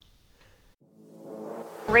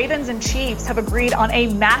Ravens and Chiefs have agreed on a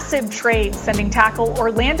massive trade, sending tackle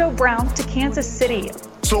Orlando Brown to Kansas City.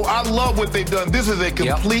 So I love what they've done. This is a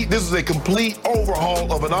complete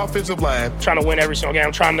overhaul of an offensive line. Trying to win every single game.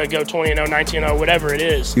 I'm trying to go 20-0, 19-0, whatever it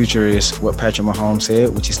is. Future is what Patrick Mahomes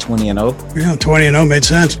said, which is 20-0. Yeah, 20-0 made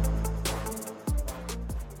sense.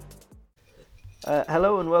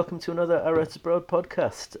 Hello and welcome to another Arrowheads Abroad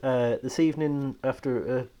podcast. This evening,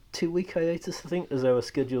 after a 2-week hiatus, I think, as our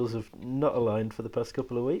schedules have not aligned for the past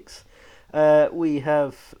couple of weeks, we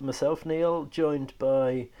have myself, Neil, joined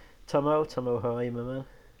by Tomo. Tomo, how are you, my man?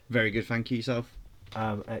 Very good, thank you. Yourself?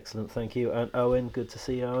 Excellent, thank you. And Owen, good to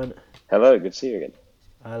see you, Owen. Hello, good to see you again.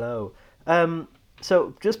 Hello.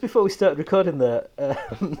 So, just before we started recording there,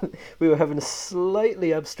 we were having a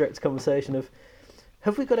slightly abstract conversation of,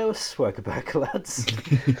 have we got our swagger back, lads?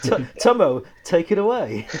 Tomo, take it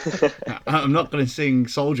away. I'm not going to sing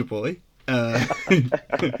Soldier Boy, but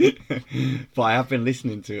I have been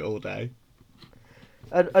listening to it all day.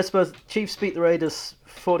 And I suppose Chiefs beat the Raiders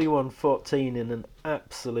 41-14 in an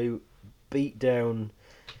absolute beatdown.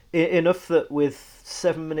 Enough that with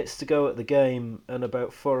 7 minutes to go at the game and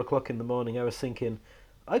about 4 o'clock in the morning, I was thinking,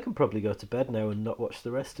 I can probably go to bed now and not watch the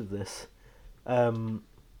rest of this.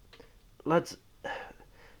 Lads,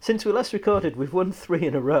 since we last recorded, we've won 3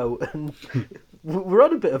 in a row, and we're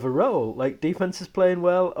on a bit of a roll. Like, defense is playing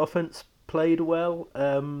well, offense played well.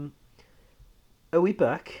 Are we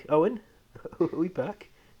back, Owen? Are we back?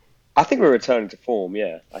 I think we're returning to form,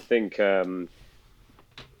 yeah. I think the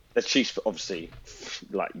Chiefs, obviously,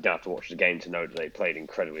 like, you don't have to watch the game to know that they played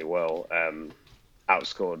incredibly well.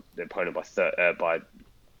 Outscored the opponent by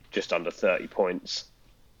just under 30 points.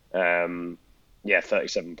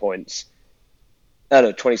 37 points. No,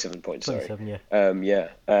 27 points, sorry. 27, yeah.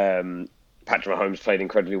 Patrick Mahomes played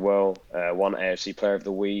incredibly well. Won AFC Player of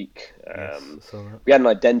the Week. Yes, I saw that. We had an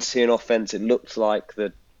identity in offense. It looked like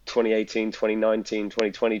the 2018, 2019,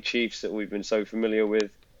 2020 Chiefs that we've been so familiar with.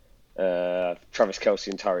 Travis Kelce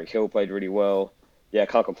and Tyreek Hill played really well. Yeah,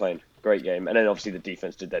 can't complain. Great game. And then obviously the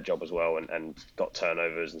defense did their job as well and got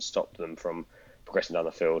turnovers and stopped them from progressing down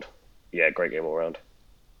the field. Yeah, great game all around.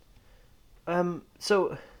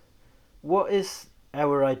 So, what is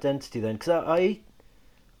our identity then? Because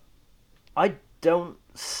I don't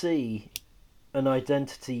see an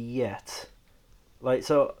identity yet. Like,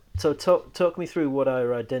 so talk me through what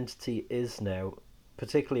our identity is now,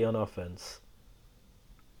 particularly on offense.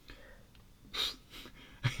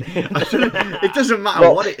 It doesn't matter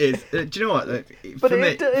what it is. Do you know what?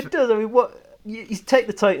 It does. I mean, what you take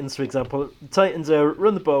the Titans for example. The Titans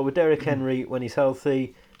run the ball with Derrick Henry when he's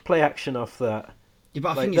healthy, play action off that. Yeah,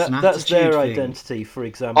 but I think that's their thing. identity, for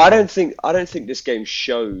example. I don't think this game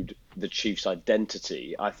showed the Chiefs'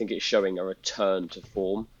 identity. I think it's showing a return to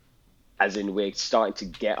form, as in we're starting to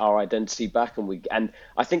get our identity back, and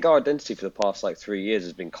I think our identity for the past 3 years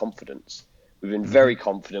has been confidence. We've been very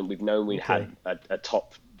confident. We've known we had a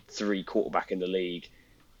top 3 quarterback in the league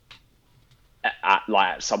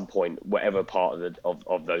at some point, whatever part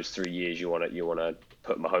of those 3 years you want to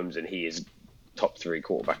put Mahomes in. He is top 3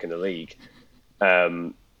 quarterback in the league.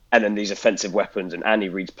 And then these offensive weapons and Andy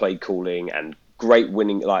Reid's play calling and great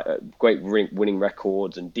winning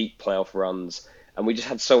records and deep playoff runs, and we just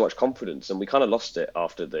had so much confidence, and we kind of lost it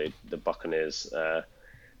after the Buccaneers,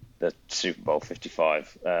 the Super Bowl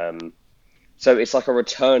 55. So it's like a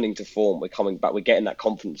returning to form. We're coming back. We're getting that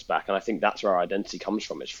confidence back, and I think that's where our identity comes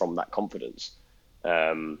from. It's from that confidence.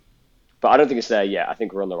 But I don't think it's there yet. I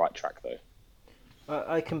think we're on the right track though.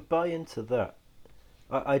 I can buy into that.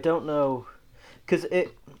 I don't know. Because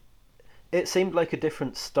it seemed like a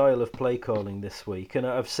different style of play calling this week, and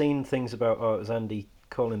I've seen things about it was Andy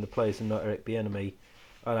calling the plays and not Eric Bieniemy,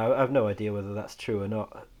 and I have no idea whether that's true or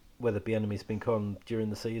not, whether Bieniemy's been calling during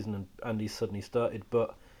the season and Andy's suddenly started,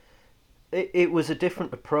 but it was a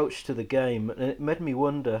different approach to the game, and it made me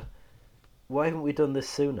wonder, why haven't we done this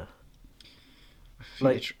sooner?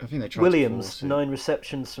 I think they tried Williams, 9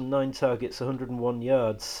 receptions from 9 targets, 101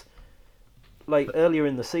 yards. Like earlier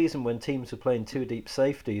in the season when teams were playing 2 deep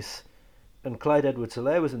safeties and Clyde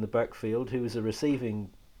Edwards-Helaire was in the backfield, who was a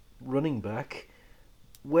receiving running back,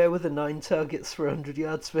 where were the 9 targets for 100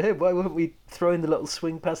 yards for him? Why weren't we throwing the little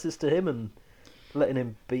swing passes to him and letting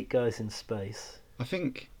him beat guys in space? I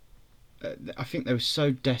think they were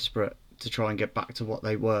so desperate to try and get back to what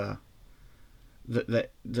they were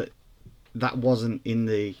that wasn't in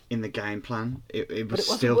the game plan. It was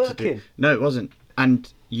still working. To do. No, it wasn't.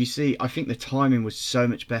 And you see, I think the timing was so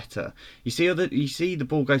much better. You see the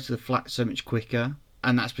ball go to the flat so much quicker,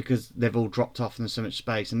 and that's because they've all dropped off and there's so much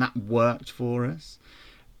space, and that worked for us.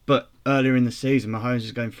 But earlier in the season, Mahomes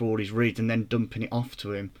is going for all his reads and then dumping it off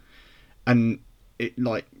to him, and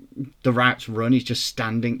like the routes run, he's just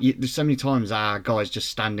standing. There's so many times our guy's just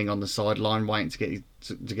standing on the sideline waiting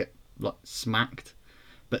to get like smacked.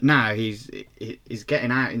 But now he's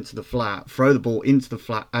getting out into the flat, throw the ball into the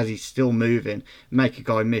flat as he's still moving, make a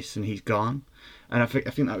guy miss, and he's gone. And I think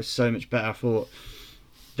that was so much better. I thought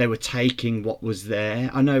they were taking what was there.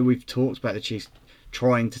 I know we've talked about the Chiefs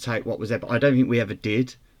trying to take what was there, but I don't think we ever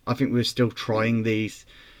did. I think we were still trying these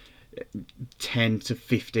 10 to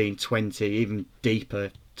 15, 20, even deeper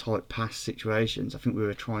type pass situations. I think we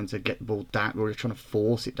were trying to get the ball down. We were trying to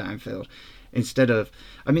force it downfield instead of.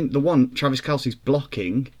 I mean, the one Travis Kelce's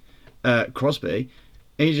blocking Crosby,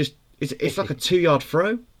 and it's like a 2-yard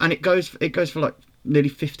throw, and it goes for like nearly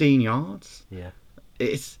 15 yards. Yeah,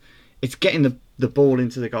 it's getting the ball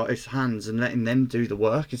into the guy's hands and letting them do the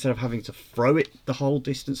work instead of having to throw it the whole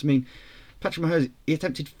distance. I mean, Patrick Mahomes, he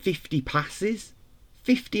attempted 50 passes,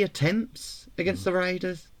 50 attempts against the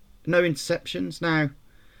Raiders, no interceptions. Now,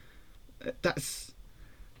 that's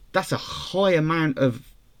a high amount of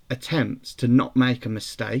attempts to not make a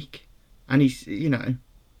mistake, and he's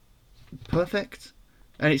perfect.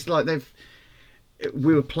 And it's like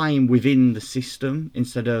we were playing within the system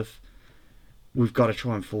instead of we've got to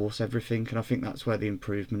try and force everything, and I think that's where the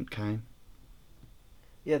improvement came.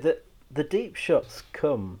 Yeah, the deep shots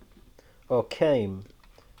came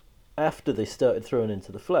after they started throwing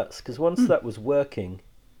into the flats, because once that was working,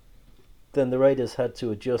 then the Raiders had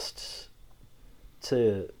to adjust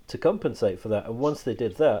to compensate for that, and once they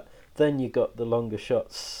did that, then you got the longer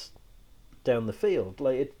shots down the field.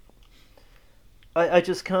 Like I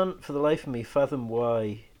just can't for the life of me fathom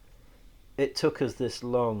why it took us this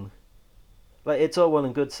long. Like, it's all well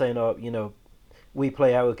and good saying, we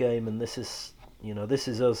play our game and this is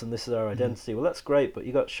us and this is our identity. Well, that's great, but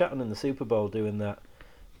you got Shatton in the Super Bowl doing that,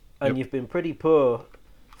 and you've been pretty poor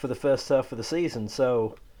for the first half of the season.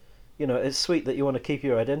 So, it's sweet that you want to keep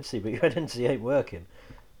your identity, but your identity ain't working.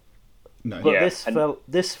 No. But Yeah,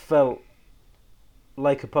 this felt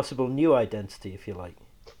like a possible new identity, if you like.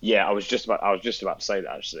 Yeah, I was just about to say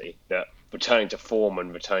that, actually, that returning to form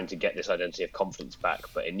and returning to get this identity of confidence back,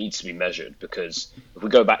 but it needs to be measured, because if we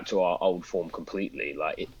go back to our old form completely,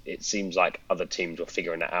 like it seems like other teams were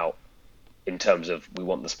figuring it out in terms of we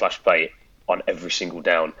want the splash play on every single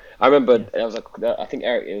down. I remember I think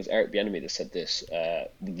it was Eric Bieniemy that said this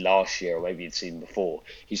last year, or maybe the season before.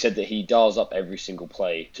 He said that he dials up every single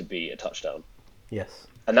play to be a touchdown. Yes.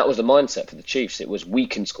 And that was the mindset for the Chiefs. It was, we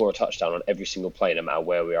can score a touchdown on every single play, no matter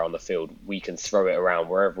where we are on the field. We can throw it around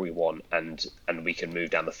wherever we want, and we can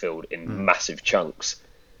move down the field in massive chunks.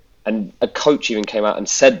 And a coach even came out and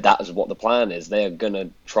said that is what the plan is. They are going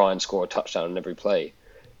to try and score a touchdown on every play.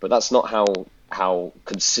 But that's not how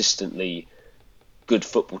consistently good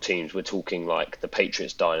football teams, we're talking like the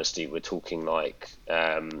Patriots dynasty, we're talking like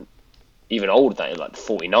even older than like the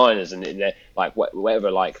 49ers, and they're like whatever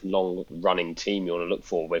like long running team you want to look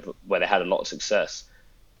for where they had a lot of success.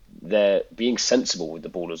 They're being sensible with the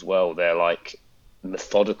ball as well. They're like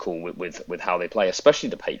methodical with how they play, especially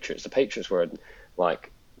the Patriots. The Patriots were like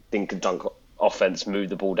dink and dunk offense, move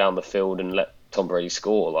the ball down the field and let Tom Brady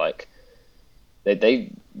score. Like they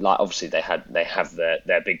like, obviously they have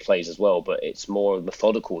their big plays as well, but it's more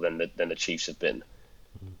methodical than the Chiefs have been.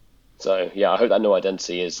 So, yeah, I hope that new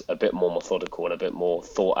identity is a bit more methodical and a bit more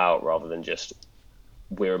thought out, rather than just,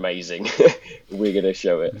 we're amazing, we're going to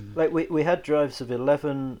show it. Like, we had drives of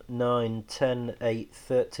 11, 9, 10, 8,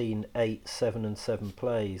 13, 8, 7 and 7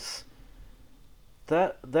 plays.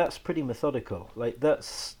 That's pretty methodical. Like, that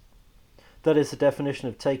is the definition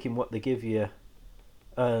of taking what they give you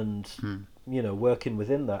and, working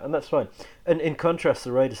within that. And that's fine. And in contrast,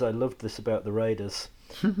 the Raiders, I loved this about the Raiders.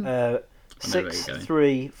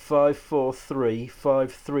 6-3, 5-4-3,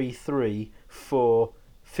 5-3-3,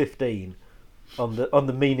 4-15 on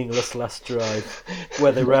the meaningless last drive,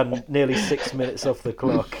 where they ran nearly 6 minutes off the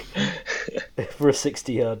clock for a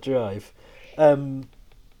 60-yard drive.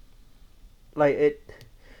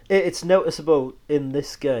 It's noticeable in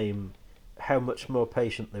this game how much more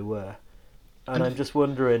patient they were, and I'm just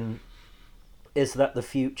wondering, is that the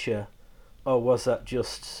future, or was that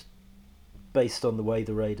just based on the way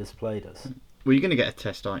the Raiders played us? Well, you're going to get a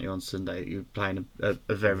test, aren't you, on Sunday? You're playing a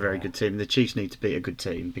very, very good team. The Chiefs need to beat a good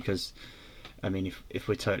team because, I mean, if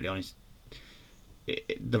we're totally honest,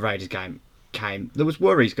 the Raiders game came. There was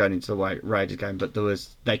worries going into the Raiders game, but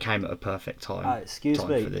they came at a perfect time. Excuse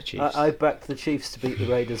me, for the Chiefs. I backed the Chiefs to beat the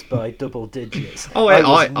Raiders by double digits. Oh, I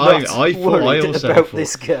was not worried about thought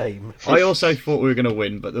this game. I also thought we were going to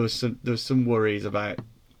win, but there was some worries about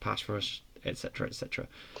pass rush, etc., etc.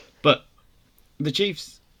 But the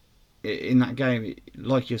Chiefs in that game,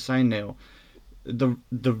 like you're saying, Neil, the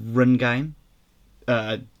run game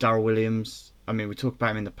Darryl Williams, I mean, we talked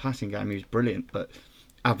about him in the passing game, he was brilliant, but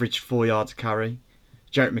averaged 4 yards a carry.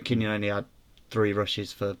 Jarrett McKinnon only had 3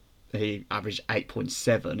 rushes he averaged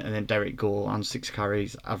 8.7, and then Derek Gore on 6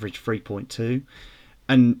 carries averaged 3.2.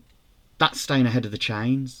 And that's staying ahead of the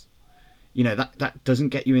chains. You know, that doesn't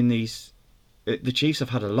get you in these... The Chiefs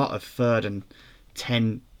have had a lot of 3rd and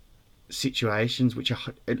 10 situations, which are,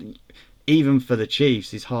 even for the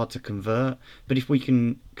Chiefs, is hard to convert. But if we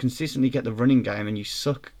can consistently get the running game and you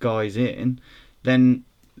suck guys in, then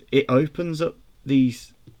it opens up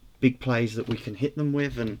these big plays that we can hit them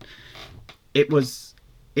with. And it was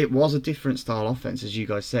a different style offense, as you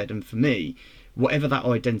guys said. And for me, whatever that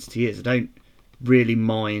identity is, I don't really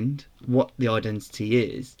mind what the identity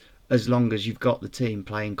is, as long as you've got the team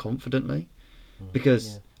playing confidently.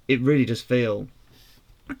 Because it really does feel,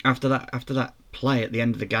 after that play at the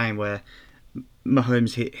end of the game where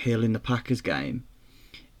Mahomes hit Hill in the Packers game,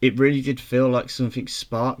 it really did feel like something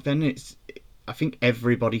sparked. Then I think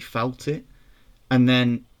everybody felt it. And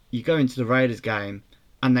then you go into the Raiders game,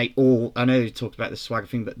 and they all, I know you talked about the swagger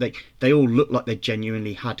thing, but they all look like they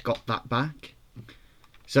genuinely had got that back.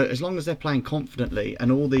 So as long as they're playing confidently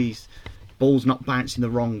and all these balls not bouncing the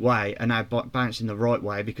wrong way and now bouncing the right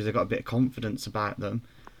way because they've got a bit of confidence about them,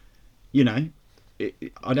 you know,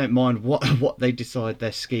 I don't mind what they decide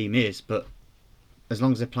their scheme is, but as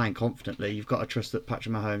long as they're playing confidently, you've got to trust that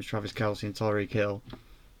Patrick Mahomes, Travis Kelce and Tyreek Hill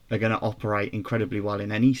are going to operate incredibly well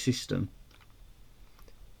in any system.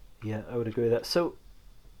 Yeah, I would agree with that. So,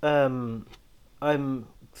 I'm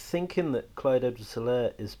thinking that Clyde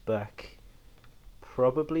Edwards-Helaire is back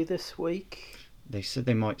probably this week. They said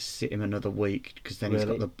they might sit him another week because then he's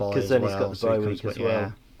Really? got the bye 'Cause as then well. he's got the so bye he week comes as back-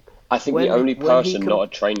 well. I think When- the only when he person com- not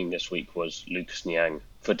at training this week was Lucas Niang,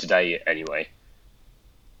 for today anyway.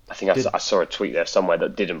 I think I saw a tweet there somewhere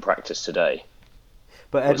that didn't practice today.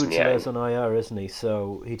 But Wasn't Edwards-Helaire's Niang. on IR, isn't he?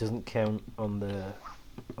 So he doesn't count on the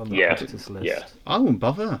Yeah, practice list. yeah. I wouldn't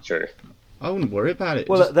bother. True. I wouldn't worry about it.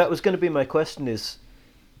 Well, Just- that was going to be my question: is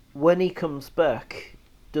when he comes back,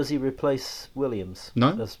 does he replace Williams? No.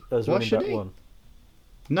 as Why running should back he? one.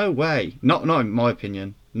 No way. Not in my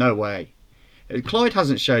opinion. No way. Clyde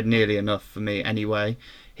hasn't showed nearly enough for me anyway.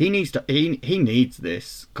 He needs to. He needs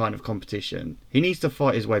this kind of competition. He needs to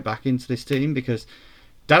fight his way back into this team because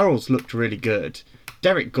Daryl's looked really good.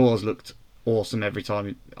 Derek Gore's looked awesome every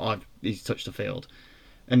time he's touched the field,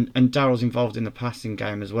 and Daryl's involved in the passing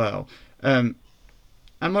game as well. Am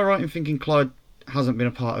I right in thinking Clyde hasn't been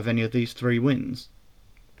a part of any of these 3 wins?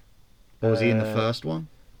 Or was he in the first one?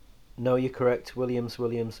 No, you're correct. Williams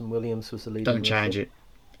was the leading. Don't change rusher. it,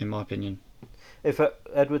 in my opinion. If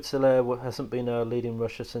Edwards-Helaire hasn't been our leading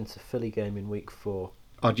rusher since the Philly game in Week 4.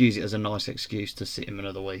 I'd use it as a nice excuse to sit him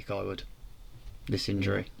another week. I would. This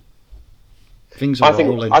injury. Things are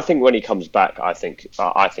rolling. I think when he comes back, I think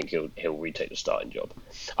he'll retake the starting job.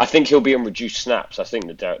 I think he'll be on reduced snaps. I think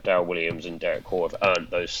that Darryl Williams and Derek Gore have earned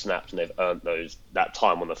those snaps and they've earned that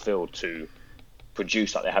time on the field to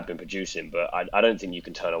produce like they have been producing. But I don't think you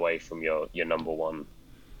can turn away from your number one,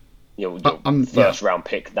 your first round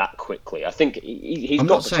pick that quickly. I think he's I'm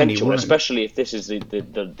got not saying he potential, won't. especially if this is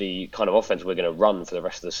the kind of offense we're going to run for the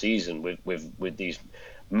rest of the season with these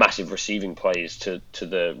massive receiving plays to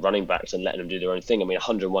the running backs and letting them do their own thing. I mean,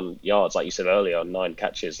 101 yards, like you said earlier, 9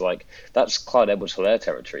 catches, like that's Clyde Edwards-Helaire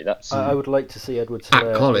territory. That's I would like to see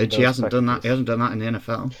Edwards-Helaire At college, in he those hasn't done that. He packages. hasn't done that in the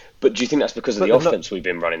NFL. But do you think that's because of But the they're not- offense we've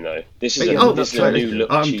been running though? This is But a new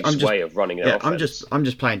look Chiefs way of running their Yeah, offense. I'm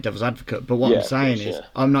just playing devil's advocate. But what Yeah, I'm of saying course, is,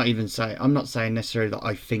 yeah. I'm not saying necessarily that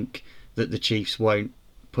I think that the Chiefs won't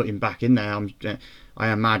put him back in there. I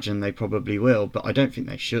imagine they probably will, but I don't think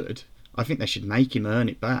they should. I think they should make him earn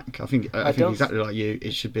it back. I think exactly like you.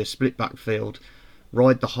 It should be a split backfield,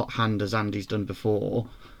 ride the hot hand as Andy's done before,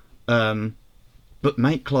 but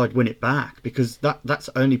make Clyde win it back because that's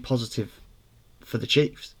only positive for the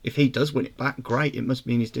Chiefs. If he does win it back, great. It must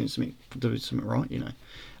mean he's doing something right, you know.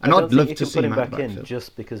 And I don't I'd think love you to can see put him him out back the in backfield.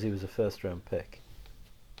 just because he was a first round pick.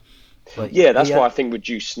 Like, Yeah, that's he why I had- think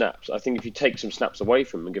reduce snaps. I think if you take some snaps away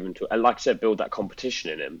from him and give him to, and like I said, build that competition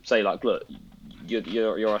in him. Say like, look,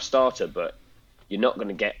 you're a starter, but you're not going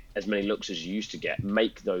to get as many looks as you used to get.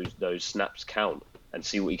 Make those snaps count and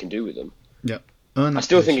see what you can do with them. Yeah. Earn I that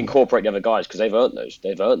still think position. incorporate the other guys because they've earned those.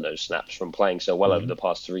 They've earned those snaps from playing so well over the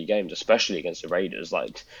past 3 games, especially against the Raiders.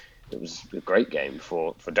 Like it was a great game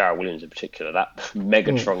for Darryl Williams in particular. That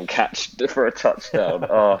Megatron catch for a touchdown.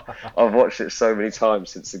 Oh, I've watched it so many times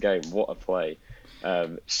since the game. What a play!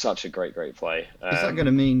 Such a great play. Is that going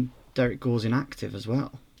to mean Derek Gore's inactive as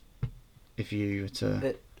well? If you were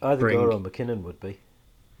to Either bring- Gore or McKinnon would be.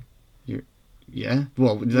 yeah,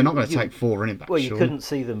 well, they're not going to you- take 4 running backs. Well, you sure. couldn't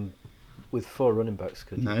see them with 4 running backs,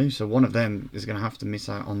 could you? No, so one of them is going to have to miss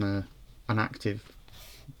out on an active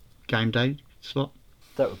game day spot.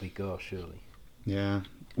 That would be Gore, surely. Yeah,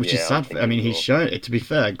 which Yeah, is I sad. think I mean, he he's will. shown it. To be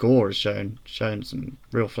fair, Gore has shown some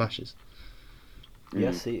real flashes.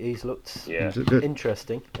 Yes, he's looked Yeah. He's looked good.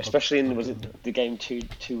 interesting. Especially in was it the game two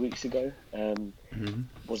weeks ago?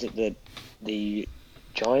 Was it the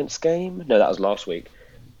Giants game? No, that was last week,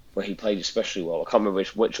 where he played especially well. I can't remember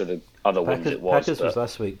which of the other ones it was. Packers but- was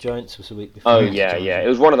last week. Giants was the week before. Oh yeah, it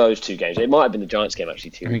was one of those 2 games. It might have been the Giants game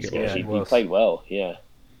actually 2 I think weeks it ago. was. He, Yeah, it he was. played well. Yeah,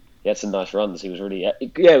 he had some nice runs. He was really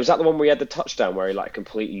yeah. Was that the one where he had the touchdown where he like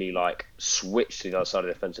completely like switched to the other side of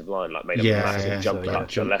the offensive line, like made a Yeah, massive yeah. jump So, cut to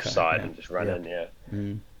the jump left cut, side yeah. and just ran Yeah. in. Yeah.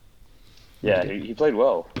 Mm. Yeah, he played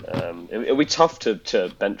well. It'll be tough to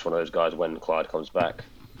bench one of those guys when Clyde comes back.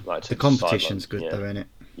 Like to The competition's good yeah. though, isn't it?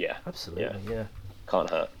 Yeah, Absolutely, yeah. can't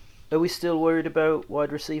hurt. Are we still worried about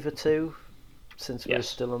wide receiver 2 since we're Yes.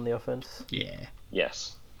 still on the offense? Yeah.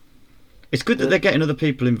 Yes. It's good that they're getting other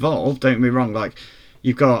people involved. Don't get me wrong. Like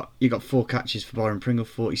you got 4 catches for Byron Pringle,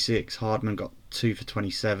 46. Hardman got 2 for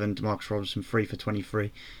 27. Demarcus Robinson 3 for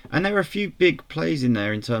 23. And there were a few big plays in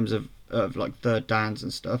there in terms of like third downs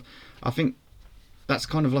and stuff. I think that's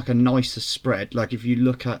kind of like a nicer spread. Like if you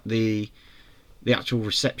look at the actual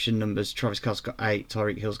reception numbers, Travis Kelce got 8,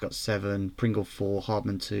 Tyreek Hill's got 7, Pringle 4,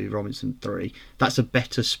 Hardman 2, Robinson 3. That's a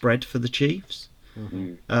better spread for the Chiefs.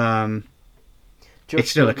 Josh It's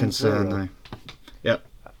still a Gordon, concern 0, though. Yep.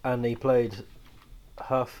 and he played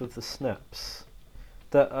half of the snaps.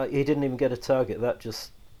 That he didn't even get a target. That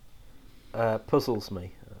just puzzles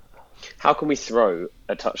me. How can we throw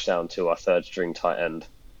a touchdown to our third string tight end,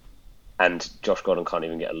 and Josh Gordon can't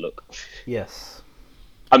even get a look? Yes.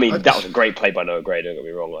 I mean, that was a great play by Noah Gray. Don't get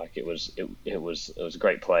me wrong. Like it was a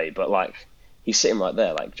great play, but like he's sitting right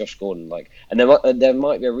there, like Josh Gordon, like, and there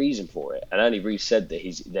might be a reason for it. And Andy Reid said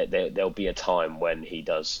that there'll be a time when he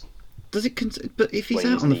does. Does it? But if he's When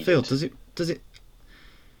out he's on the needed. field, does it?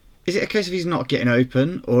 Is it a case of he's not getting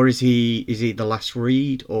open, or is he the last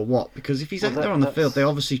read, or what? Because if he's Well, out there on the that's- field, they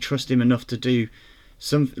obviously trust him enough to do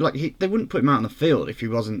some. Like they wouldn't put him out on the field if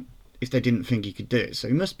they didn't think he could do it. So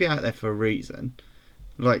he must be out there for a reason.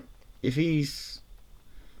 Like if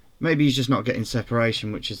maybe he's just not getting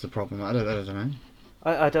separation, which is the problem. I don't know.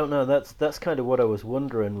 I don't know. That's kind of what I was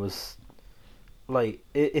wondering. Was like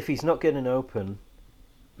if he's not getting open,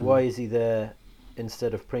 why is he there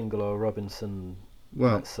instead of Pringle or Robinson?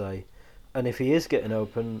 Well, Let's say, and if he is getting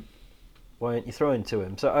open, why aren't you throwing to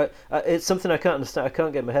him? So it's something I can't understand. I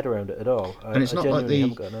can't get my head around it at all. And it's I not like genuinely the-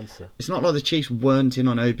 haven't got an answer. it's not like the Chiefs weren't in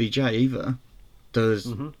on OBJ either.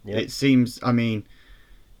 Yeah. It seems? I mean,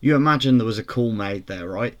 you imagine there was a call made there,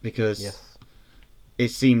 right? Because Yes.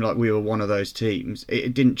 it seemed like we were one of those teams.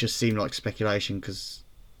 It didn't just seem like speculation because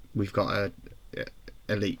we've got a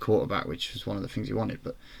elite quarterback, which was one of the things you wanted.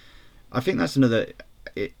 But I think that's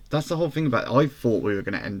that's the whole thing about it. I thought we were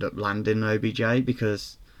going to end up landing OBJ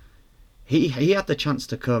because he had the chance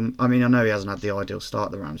to come. I mean, I know he hasn't had the ideal start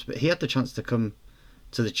at the Rams, but he had the chance to come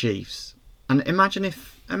to the Chiefs. And imagine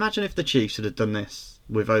if the Chiefs had done this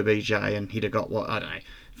with OBJ and he'd have got what, I don't know,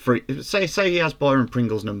 3. Say he has Byron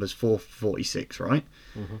Pringle's numbers 446, right?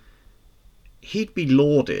 He'd be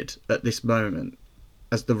lauded at this moment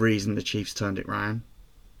as the reason the Chiefs turned it round.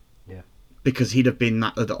 Yeah. Because he'd have been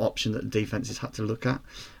that other option that the defenses had to look at.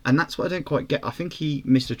 And that's what I don't quite get. I think he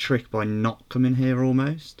missed a trick by not coming here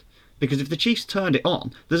almost. Because if the Chiefs turned it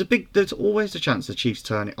on, there's always a chance the Chiefs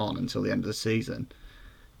turn it on until the end of the season.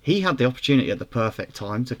 He had the opportunity at the perfect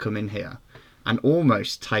time to come in here and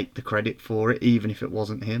almost take the credit for it, even if it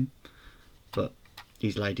wasn't him. But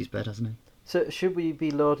he's laid his bed, hasn't he? So should we be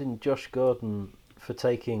lauding Josh Gordon for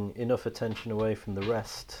taking enough attention away from the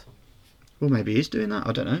rest? Well, maybe he's doing that.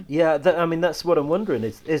 I don't know. Yeah, I mean that's what I'm wondering.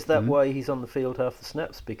 Is that why he's on the field half the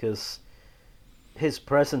snaps? Because his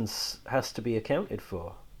presence has to be accounted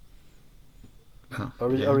for,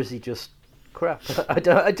 or is he just crap? I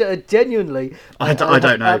genuinely. I don't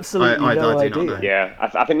know. Absolutely I no do idea. not know. Yeah,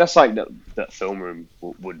 I think that's like that film room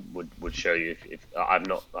would show you. If I've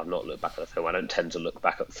not looked back at the film. I don't tend to look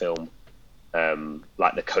back at film,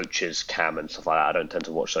 like the coaches cam and stuff like that. I don't tend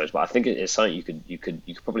to watch those, but I think it's something you could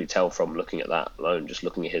probably tell from looking at that alone, just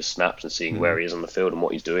looking at his snaps and seeing where he is on the field and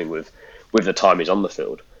what he's doing with the time he's on the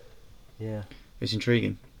field. Yeah. It's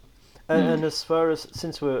intriguing. And as far as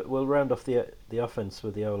since we'll round off the offense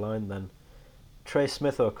with the O line then, Trey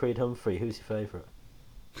Smith or Creed Humphrey, who's your favourite?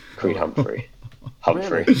 Creed Humphrey.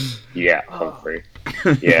 Really? Yeah, Humphrey.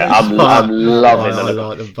 Yeah, I'm loving I it.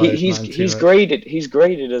 like them both, He's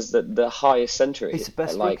graded as the highest centre. He's the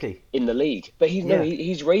best like rookie in the league, but Yeah.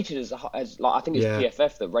 he's rated as like I think it's Yeah.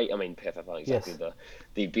 PFF that rate. I mean PFF aren't exactly Yes.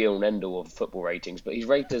 the be all and end all of football ratings, but he's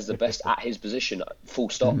rated as the best at his position, full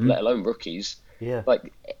stop. Let alone rookies. Yeah.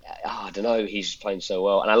 Like I don't know, he's playing so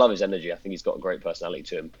well, and I love his energy. I think he's got a great personality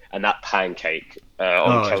to him, and that pancake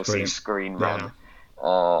on it's Chelsea's brilliant. screen Yeah. run.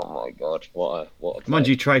 Oh my god, what a Mind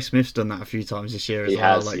play. you, Trey Smith's done that a few times this year as He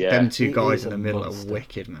well. has, Like yeah. them two He guys is in a the middle monster. are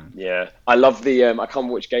wicked, man. Yeah, I love the. I can't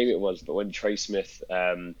remember which game it was, but when Trey Smith,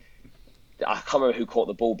 I can't remember who caught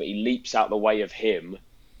the ball, but he leaps out the way of him,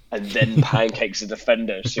 and then pancakes the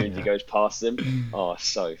defender as soon as he goes past him. Oh,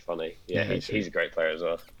 so funny. Yeah, Yeah, he's a great player as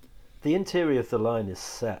well. The interior of the line is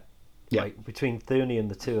set. Yeah. Like between Thuney and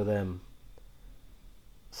the two of them.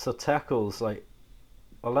 So tackles, like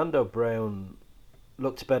Orlando Brown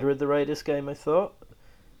looked better at the Raiders game, I thought.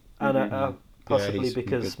 And possibly he's been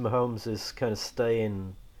because Mahomes is kind of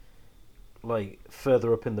staying like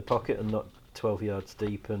further up in the pocket and not 12 yards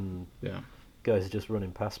deep, and Yeah. guys are just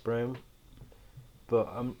running past Brown. But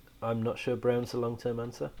I'm not sure Brown's the long-term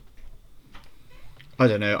answer. I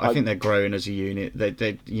don't know. I think they're growing as a unit.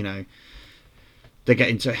 They you know, they're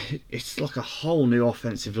getting to. It's like a whole new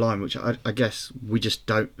offensive line, which I guess we just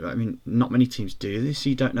don't. I mean, not many teams do this.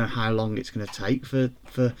 You don't know how long it's going to take for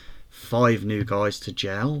 5 new guys to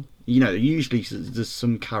gel. You know, usually there's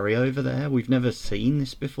some carryover there. We've never seen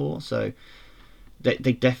this before, so they're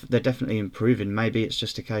definitely improving. Maybe it's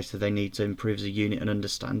just a case that they need to improve as a unit and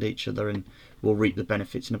understand each other, and we'll reap the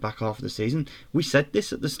benefits in the back half of the season. We said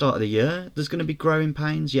this at the start of the year. There's going to be growing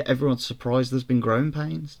pains, yet everyone's surprised there's been growing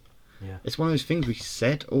pains. Yeah. It's one of those things we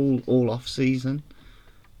said all off season,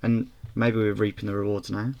 and maybe we're reaping the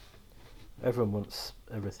rewards now. Everyone wants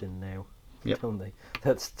everything now, Yep. don't they?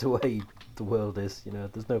 That's the way the world is. You know,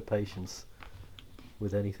 there's no patience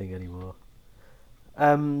with anything anymore.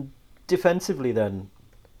 Defensively, then,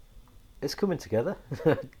 it's coming together,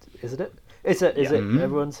 isn't it? Is it? Mhm.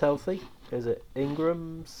 Everyone's healthy? Is it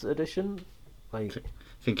Ingram's addition? Like, I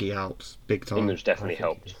think he helps big time. Ingram's definitely I think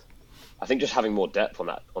helped. it is. I think just having more depth on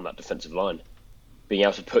that defensive line, being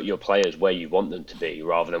able to put your players where you want them to be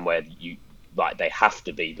rather than where you like they have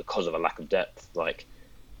to be because of a lack of depth. Like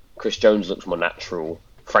Chris Jones looks more natural.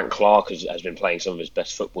 Frank Clark has been playing some of his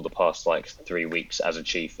best football the past 3 weeks as a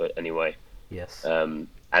Chief anyway. Yes.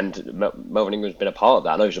 And Melvin Ingram's been a part of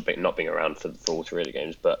that. I know he's not being around for all 3 of the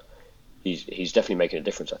games, but he's definitely making a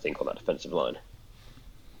difference, I think, on that defensive line.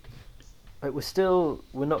 Like,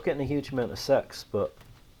 we're not getting a huge amount of sacks, but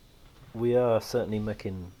we are certainly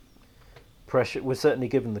making pressure. We're certainly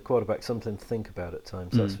giving the quarterback something to think about at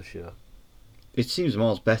times. That's for sure. It seems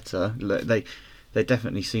miles better. They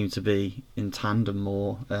definitely seem to be in tandem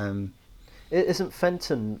more. Isn't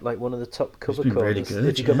Fenton like one of the top cover been corners? really good,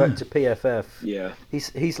 If you go yeah. back to PFF, Yeah.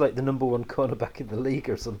 he's like the number 1 cornerback in the league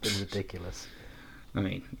or something ridiculous. I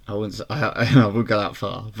mean, I wouldn't go that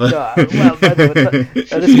far, but No, well, this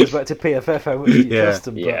goes back to PFF. How much you Yeah. trust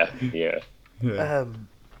them? Yeah.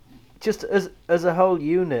 Just as a whole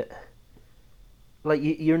unit, like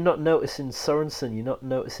you're not noticing Sorensen, you're not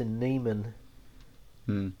noticing Neiman.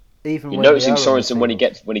 Even You're when noticing they are on the Sorensen when he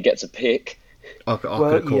field. gets a pick. I could have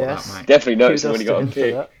Well, caught yes. that, mate. Definitely noticing Kudos when he to got a him for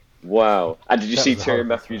pick. that. Wow! And did you That see was a Tyrion horrible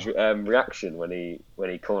Matthews' reaction when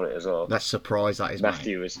he caught it as well? That's surprise, that is, mate.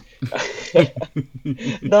 Matthew was.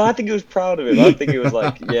 No, I think he was proud of him. I think he was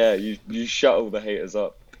like, "Yeah, you shut all the haters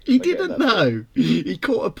up." He by getting didn't that know. He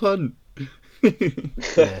caught a punt. Yeah,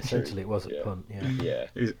 essentially it was a punt. Yeah. pick. Yeah.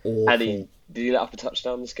 It was awful. And did he let up a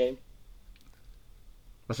touchdown this game?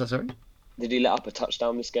 What's that, sorry? Did he let up a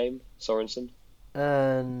touchdown this game, Sorensen?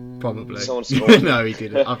 Probably. Someone scored. No, he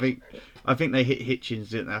didn't. I think they hit Hitchens,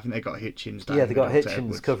 didn't they? I think they got Hitchens down. Yeah, they got the middle to Hitchens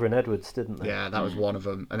Edwards. covering Edwards, didn't they? Yeah, that was one of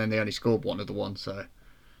them. And then they only scored one of the ones, so...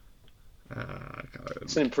 I can't remember.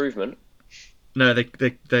 It's an improvement. No, they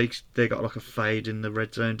got like a fade in the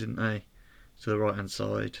red zone, didn't they? To the right hand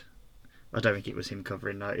side. I don't think it was him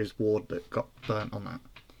covering that. It was Ward that got burnt on that.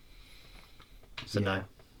 So Yeah. no.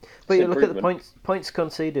 But It's you look at the improvement. points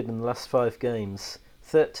conceded in the last 5 games: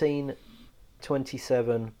 13,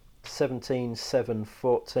 27, 17, 7,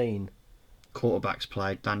 14. Quarterbacks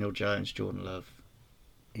played Daniel Jones, Jordan Love,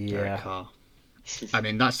 Derek Yeah. Carr. I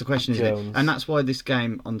mean, that's the question, isn't it? Jones. And that's why this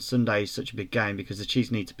game on Sunday is such a big game, because the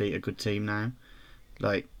Chiefs need to beat a good team now.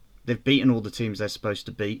 Like, they've beaten all the teams they're supposed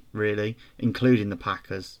to beat, really, including the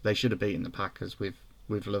Packers. They should have beaten the Packers with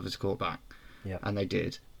Love as quarterback, Yeah. and they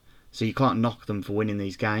did. So you can't knock them for winning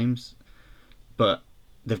these games, but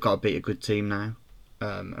they've got to beat a good team now,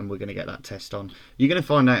 and we're going to get that test on. You're going to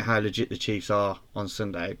find out how legit the Chiefs are on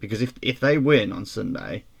Sunday, because if they win on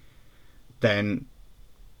Sunday, then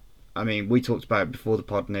I mean, we talked about it before the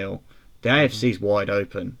pod, Neil. The AFC's wide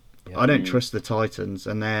open. Yeah. I don't trust the Titans,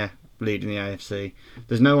 and they're leading the AFC.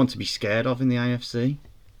 There's no one to be scared of in the AFC.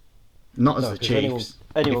 Not as the 'cause Chiefs.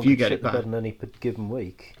 Anyone if you can get shit it the back. bed in any given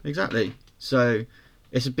week. Exactly. So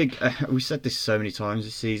it's a big. We said this so many times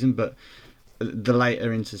this season, but the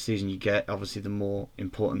later into the season you get, obviously, the more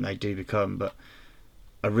important they do become. But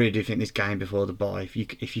I really do think this game before the bye, if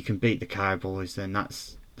you can beat the Cowboys, then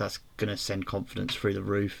that's going to send confidence through the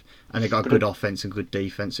roof. And they've got a good offense and good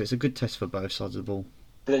defense, so it's a good test for both sides of the ball.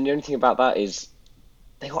 But then the only thing about that is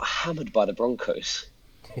they got hammered by the Broncos.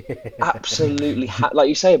 Absolutely, like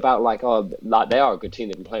you say about like they are a good team.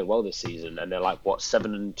 They've been playing well this season, and they're like what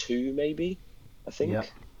 7-2 maybe, I think. Yeah.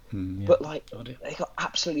 But like they got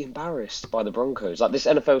absolutely embarrassed by the Broncos. Like this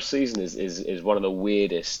NFL season is one of the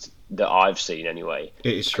weirdest that I've seen anyway.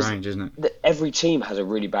 It is strange, isn't it? Every team has a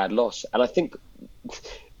really bad loss, and I think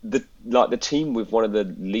the team with one of the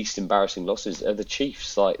least embarrassing losses are the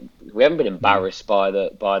Chiefs. Like we haven't been embarrassed by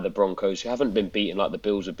the Broncos, who haven't been beaten like the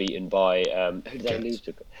Bills were beaten by who did they lose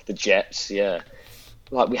to? The Jets. Yeah,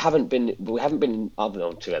 like we haven't been other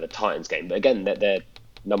than to the Titans game, but again they're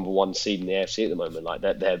number one seed in the AFC at the moment. Like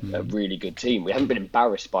they're a really good team. We haven't been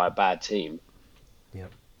embarrassed by a bad team. Yeah,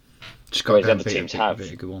 Just got whereas to other teams have.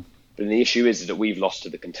 Very good one. But the issue is that we've lost to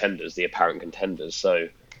the contenders, the apparent contenders. So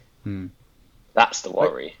that's the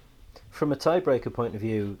worry. from a tiebreaker point of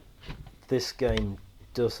view, this game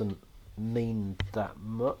doesn't mean that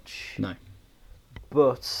much. No.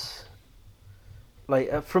 But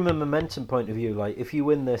like from a momentum point of view, like if you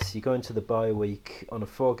win this, you go into the bye week on a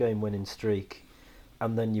 4-game winning streak,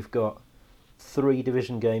 and then you've got 3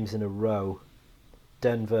 division games in a row.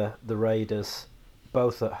 Denver, the Raiders,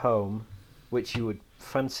 both at home, which you would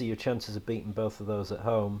fancy your chances of beating both of those at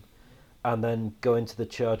home, and then going to the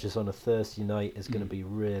Chargers on a Thursday night is going to be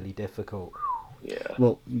really difficult. Yeah.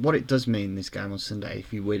 Well, what it does mean this game on Sunday,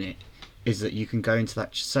 if you win it, is that you can go into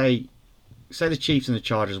that. Say the Chiefs and the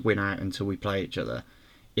Chargers win out until we play each other.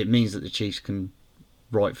 It means that the Chiefs can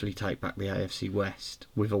rightfully take back the AFC West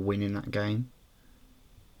with a win in that game.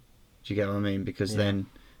 Do you get what I mean? Because then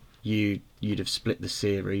you'd have split the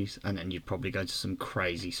series, and then you'd probably go to some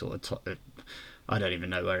crazy sort of. I don't even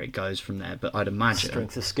know where it goes from there, but I'd imagine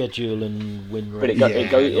Strength of schedule and win But rate.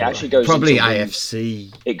 it actually goes probably into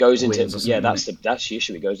AFC. It goes into wins or something, that's the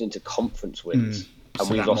issue. It goes into conference wins, and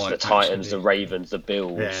So we've that lost might the Titans, actually the Ravens, the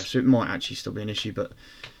Bills. Yeah, so it might actually still be an issue, but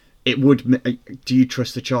it would. Do you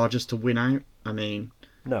trust the Chargers to win out? I mean,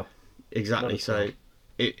 No. exactly. Not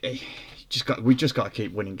at So we just got to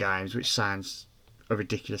keep winning games, which sounds a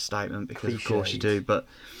ridiculous statement because of course you do. But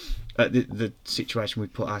the situation we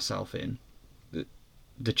put ourselves in,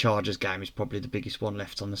 the Chargers game is probably the biggest one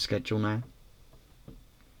left on the schedule now.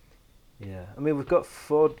 Yeah, I mean we've got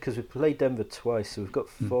 4 because we played Denver twice, so we've got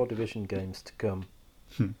 4 division games to come.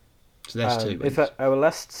 So there's 2 wins. In fact, our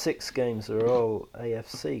last 6 games are all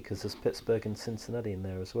AFC because there's Pittsburgh and Cincinnati in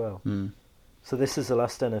there as well. So this is the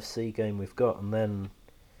last NFC game we've got, and then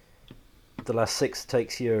the last 6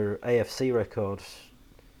 takes your AFC record.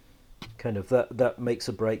 Kind of that makes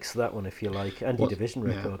or breaks that one, if you like, and your division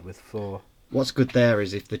record with 4. What's good there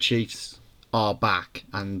is if the Chiefs are back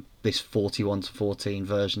and this 41-14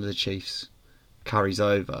 version of the Chiefs carries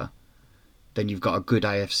over, then you've got a good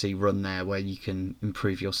AFC run there where you can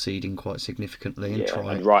improve your seeding quite significantly and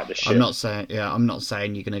try and right the ship. I'm not saying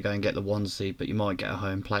you're going to go and get the 1 seed, but you might get a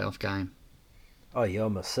home playoff game. Oh, you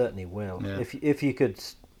almost certainly will. Yeah. If you could,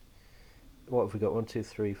 what have we got? 1, 2,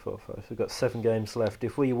 3, 4, 5. We've got 7 games left.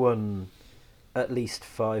 If we won at least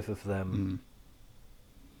 5 of them,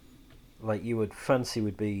 like you would fancy,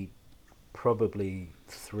 would be probably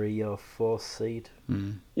 3 or 4 seed.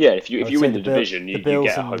 Yeah, if you win the Bill- division, you Bills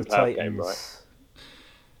get a and home the playoff game, right?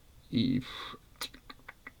 Titans-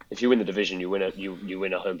 If you win the division, you win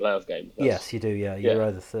a home playoff game. Yes, you do. Yeah, you're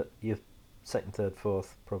either you're second, third,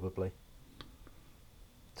 fourth, probably.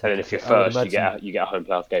 And then if you're I would first, you imagine- get a home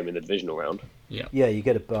playoff game in the divisional round. Yeah, you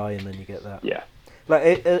get a bye and then you get that. Yeah.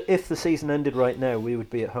 Like if the season ended right now, we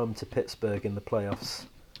would be at home to Pittsburgh in the playoffs.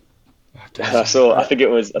 I think it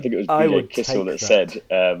was I BJ would Kissel take that said,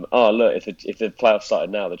 "Oh look, if the playoffs started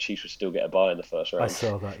now, the Chiefs would still get a bye in the first round." I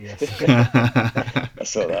saw that. Yes. I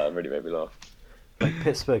saw that. It really made me laugh. Like,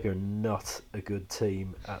 Pittsburgh are not a good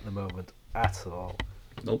team at the moment at all.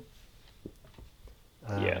 Nope.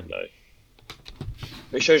 Yeah, no.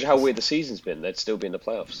 But it shows you how weird the season's been. They'd still be in the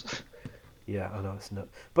playoffs. Yeah, I know it's not,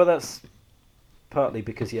 but that's partly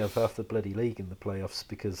because you have half the bloody league in the playoffs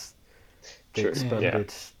because they True.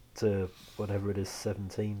 expanded to whatever it is, 7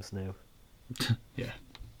 teams now. Yeah.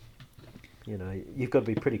 You know, you've got to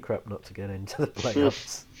be pretty crap not to get into the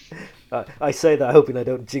playoffs. I say that hoping I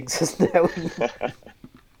don't jinx us now.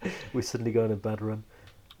 We suddenly go on a bad run.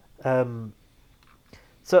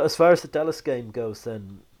 So as far as the Dallas game goes,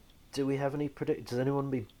 then, do we have any Does anyone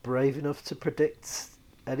be brave enough to predict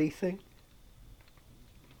anything?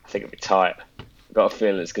 I think it'll be tight. I've got a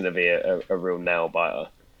feeling it's going to be a real nail biter.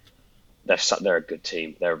 They're a good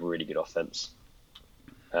team. They're a really good offense.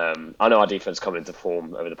 I know our defense coming into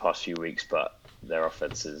form over the past few weeks, but their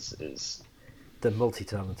offense is They're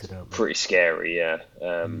multi-talented, aren't they? pretty scary. Yeah.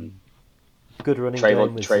 Good running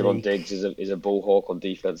game with Trayvon Zeke, Diggs is a ball hawk on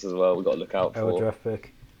defense as well. We've got to look out our for. draft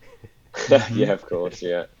pick. Yeah, of course.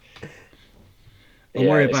 Yeah. Don't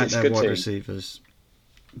worry it's- about it's a their good wide team. receivers,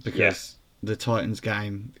 because the Titans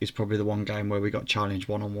game is probably the one game where we got challenged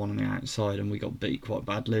one-on-one on the outside and we got beat quite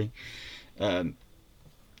badly.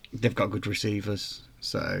 They've got good receivers,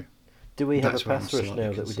 so Do we have a That's where I'm pass rush slightly now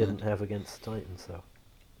that we concerned. didn't have against the Titans, though?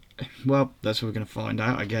 well, that's what we're going to find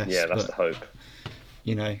out, I guess. Yeah, that's but, the hope.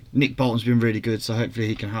 you know, Nick Bolton's been really good, so hopefully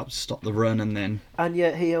he can help stop the run, and then And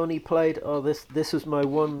yet he only played. Oh, this was my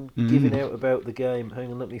one giving out about the game.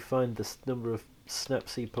 Hang on, let me find this number of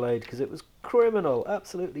snaps he played because it was criminal,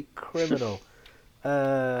 absolutely criminal.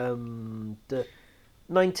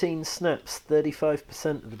 19 snaps,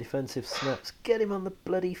 35% of the defensive snaps. Get him on the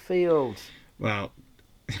bloody field. well,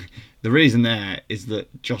 the reason there is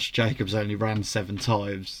that Josh Jacobs only ran 7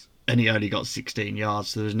 times and he only got 16 yards,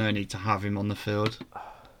 so there's no need to have him on the field.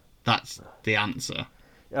 That's the answer.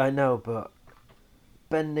 I know, but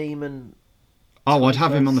Ben Neiman. Oh, I'd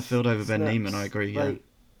have him on the Snaps, field over Ben snaps, Neiman, I agree, yeah. like,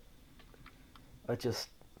 I just.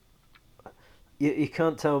 You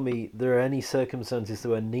can't tell me there are any circumstances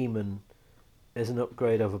where Neiman is an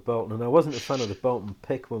upgrade over Bolton. And I wasn't a fan of the Bolton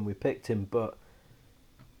pick when we picked him, but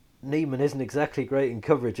Neiman isn't exactly great in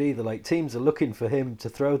coverage either. Like, teams are looking for him to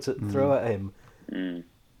throw at him.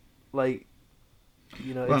 Like,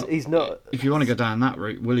 you know, Well, he's not. If you want to go down that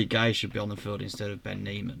route, Willie Gay should be on the field instead of Ben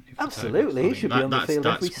Neiman. if you're Absolutely, totally- he should be on the field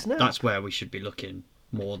every that's, snap. That's where we should be looking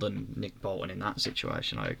more than Nick Bolton in that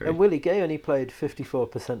situation, I agree. And Willie Gay only played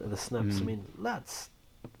 54% of the snaps. I mean, lads,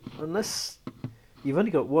 unless you've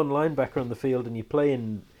only got one linebacker on the field and you're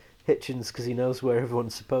playing Hitchens because he knows where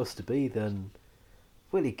everyone's supposed to be, then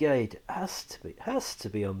Willie Gay has to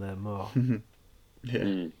be on there more.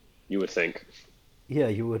 Yeah. You would think. Yeah,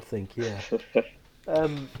 you would think. Yeah.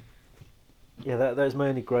 Yeah, that's my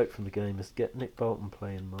only gripe from the game is get Nick Bolton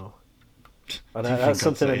playing more. And Do you think that's I'd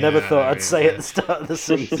something say- I never yeah, thought there I'd is, say yeah. at the start of the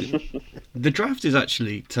season. The draft is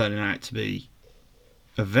actually turning out to be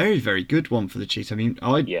a very, very good one for the Chiefs. I mean,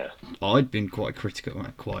 I'd been quite critical,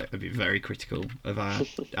 I'd been very critical of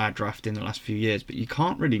our draft in the last few years, but you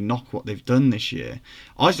can't really knock what they've done this year.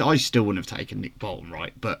 I still wouldn't have taken Nick Bolton,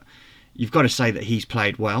 right? But you've got to say that he's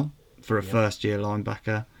played well for a first-year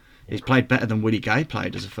linebacker. He's played better than Willie Gay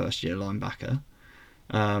played as a first-year linebacker.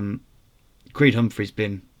 Creed Humphrey's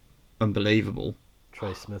been unbelievable.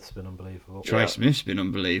 Trey Smith's been unbelievable. Trey Smith's been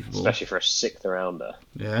unbelievable. Especially for a 6th rounder.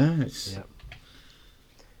 Yeah, it's... Yeah.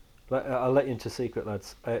 I'll let you into a secret,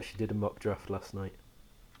 lads. I actually did a mock draft last night.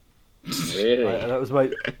 Really? That was my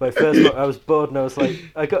first mock. I was bored and I was like,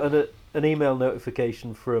 I got an email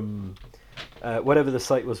notification from whatever the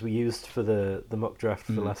site was we used for the mock draft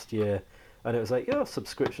for last year, and it was like, your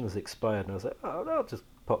subscription has expired. And I was like, oh, no, I'll just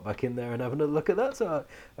pop back in there and have another look at that. So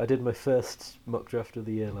I did my first mock draft of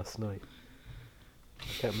the year last night. I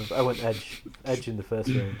can't remember. I went edge in the first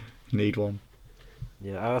round. Need one.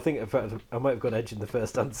 Yeah, I think in fact I might have gone edge in the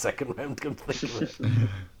first and second round. Come to think of it.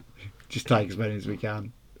 Just take as many as we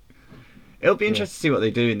can. It'll be interesting to see what they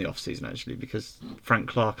do in the off-season, actually, because Frank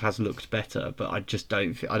Clark has looked better, but I just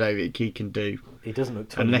don't think he can do. He doesn't look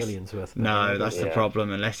 20 million's worth. No, that's the Yeah.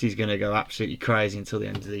 problem. Unless he's going to go absolutely crazy until the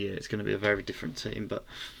end of the year, it's going to be a very different team. But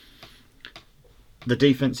the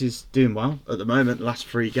defense is doing well at the moment, the last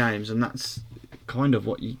 3 games, and that's kind of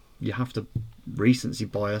what you have to recency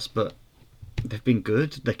bias, but they've been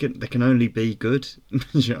good. They can only be good. Do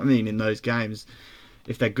you know what I mean? In those games,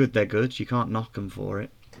 if they're good, they're good. You can't knock them for it.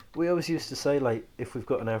 We always used to say, like, if we've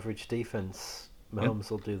got an average defense,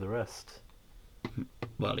 Mahomes will do the rest.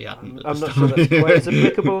 Well, he hadn't. I'm not sure that's quite as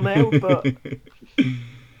applicable now, but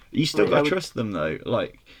you still Like, got I to would- trust them though.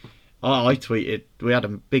 Like I tweeted, we had a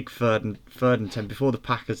big third and 10 before the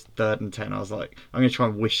Packers 3rd and 10. I was like, I'm going to try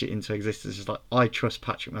and wish it into existence. Just like, I trust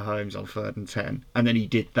Patrick Mahomes on 3rd and 10, and then he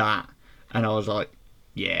did that, and I was like,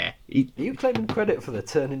 yeah. are you claiming credit for the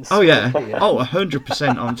turning? Oh yeah. here? Oh,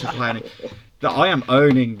 100%. I'm just planning that. I am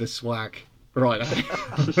owning the swag right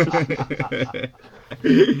now.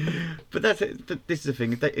 But that's it. This is the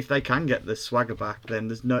thing. If they can get the swagger back, then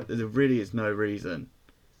there really is no reason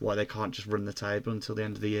why they can't just run the table until the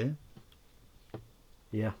end of the year.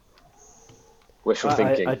 Yeah. Wishful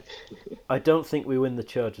thinking. I don't think we win the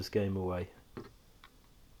Chargers game away.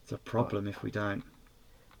 It's a problem if we don't.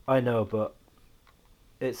 I know, but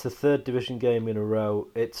it's the third division game in a row.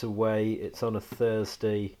 It's away. It's on a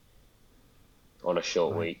Thursday. On a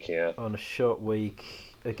short week, yeah. On a short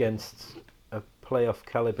week against a playoff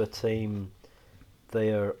caliber team.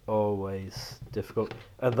 They are always difficult.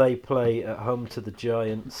 And they play at home to the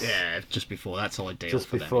Giants. Yeah, just before. That's ideal Just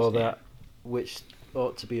for them, before isn't it? that, which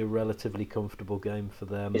ought to be a relatively comfortable game for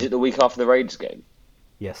them. Is it the week after the Raiders game?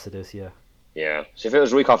 Yes, it is, yeah. Yeah. So if it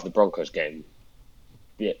was the week after the Broncos game,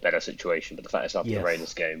 yeah, better situation. But the fact it's after Yes. the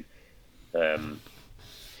Raiders game,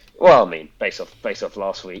 well, I mean, based off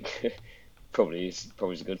last week, probably is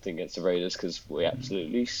a good thing against the Raiders because we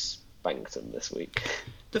absolutely spanked them this week.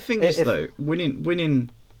 The thing is, though, winning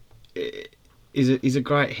is a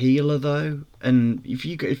great healer, though. And if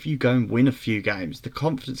you go and win a few games, the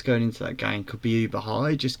confidence going into that game could be uber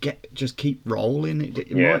high. Just keep rolling.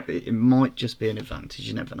 It might just be an advantage.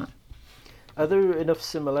 You never know. Are there enough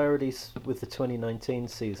similarities with the 2019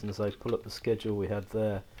 season as I pull up the schedule we had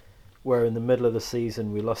there, where in the middle of the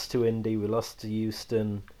season we lost to Indy, we lost to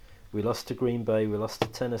Houston, we lost to Green Bay, we lost to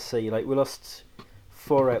Tennessee, like we lost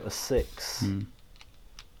 4 out of 6.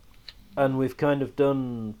 And we've kind of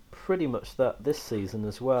done pretty much that this season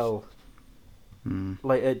as well. And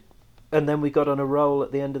then we got on a roll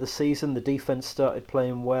at the end of the season. The defense started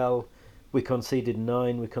playing well. We conceded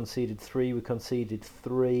 9, we conceded 3, we conceded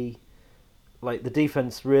 3. Like the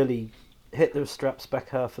defense really hit their straps back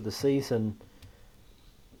half of the season.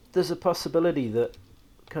 There's a possibility that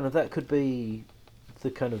that could be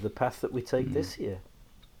the path that we take this year.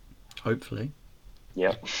 Hopefully.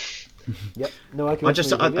 Yep. Yep. No, I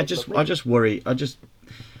just worry.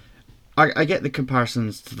 I get the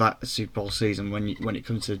comparisons to that Super Bowl season when it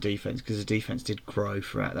comes to the defense, because the defense did grow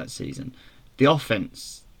throughout that season. The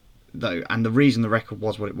offense, though, and the reason the record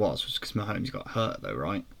was what it was because Mahomes got hurt, though,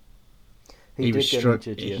 right? He was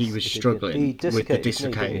struggling with the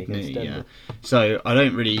dislocated knee. Yeah. So I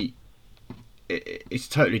don't really. It's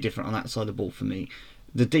totally different on that side of the ball for me.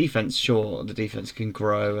 The defense, sure, the defense can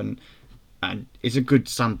grow and it's a good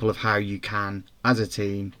sample of how you can, as a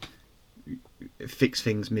team, fix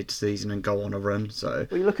things mid-season and go on a run. So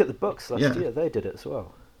you look at the Bucs last year; they did it as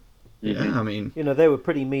well. Yeah, I mean, they were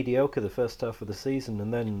pretty mediocre the first half of the season,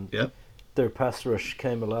 and then their pass rush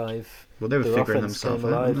came alive. Well, they were their figuring offense themselves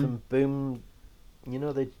came out, alive, weren't they? and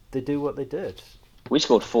boom, they do what they did. We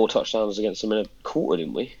scored 4 touchdowns against them in a quarter,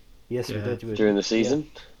 didn't we? Yes, we did during the season.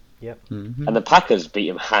 Yep. And the Packers beat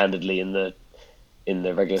them handedly in the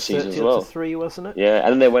regular season as well. 30-3, wasn't it? Yeah,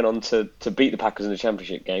 and then they went on to beat the Packers in the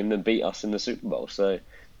championship game, then beat us in the Super Bowl. So,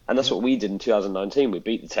 and that's what we did in 2019. We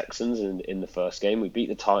beat the Texans in the first game. We beat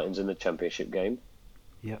the Titans in the championship game.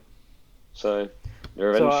 Yep. So, the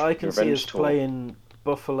revenge. So I can see us tour. playing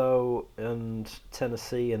Buffalo and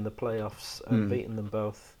Tennessee in the playoffs and beating them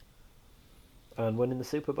both, and winning the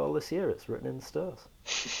Super Bowl this year. It's written in the stars.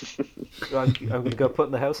 I'm going to go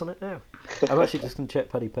putting the house on it now. I'm actually just going to check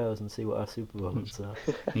Paddy Powers and see what our Super Bowl odds are.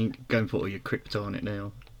 You can go and put all your crypto on it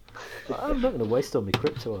now. I'm not going to waste all my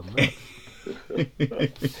crypto on that.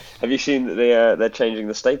 Have you seen that they're changing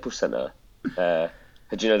the Staples Center?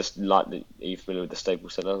 Did you know this? Are you familiar with the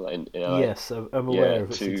Staples Center in LA? Yes, I'm aware of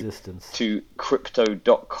its existence. To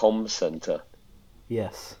Crypto.com Center.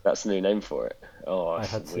 Yes, that's the new name for it. Oh, I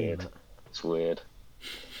had seen weird. that. It's weird.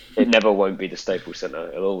 It never won't be the Staples Center.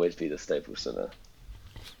 It'll always be the Staples Center.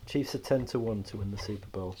 Chiefs are 10-1 to win the Super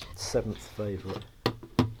Bowl. 7th favourite.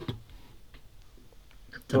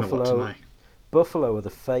 Buffalo are the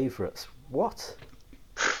favourites. What?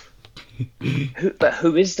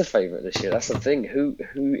 Who is the favourite this year? That's the thing. Who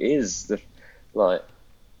is the like?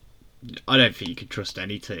 I don't think you can trust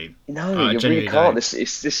any team. No, you really can't. This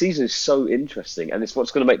season is so interesting, and it's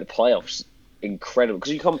what's going to make the playoffs incredible.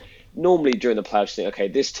 Because you come normally during the playoffs, you think, okay,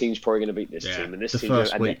 this team's probably going to beat this team, and this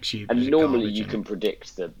team. And normally you can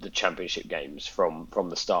predict the championship games from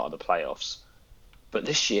the start of the playoffs. But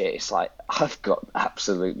this year, it's like I've got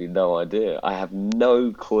absolutely no idea. I have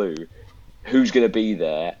no clue who's going to be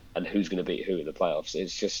there and who's going to beat who in the playoffs.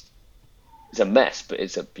 It's a mess, but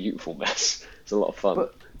it's a beautiful mess. It's a lot of fun.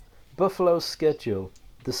 But Buffalo's schedule: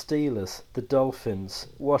 the Steelers, the Dolphins,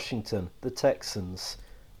 Washington, the Texans,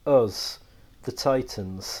 us, the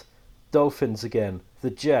Titans, Dolphins again,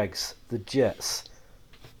 the Jags, the Jets.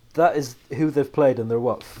 That is who they've played, and they're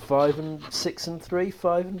what, 5-6-3,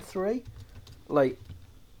 5-3. Like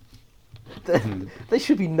they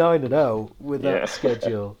should be 9-0 with that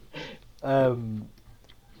schedule.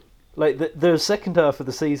 Like the second half of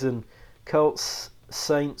the season, Colts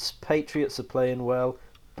Saints, Patriots are playing well.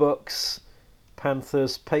 Bucks,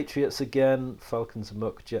 Panthers, Patriots again. Falcons are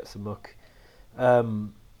muck, Jets are muck.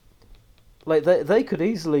 Like they could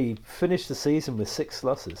easily finish the season with 6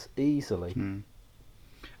 losses, easily.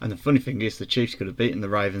 And the funny thing is, the Chiefs could have beaten the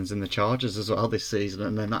Ravens and the Chargers as well this season,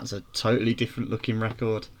 and then that's a totally different looking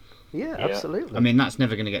record. Yeah, absolutely. I mean, that's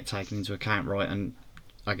never going to get taken into account, right? And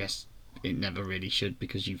I guess it never really should,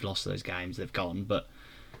 because you've lost those games, they've gone. But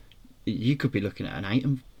you could be looking at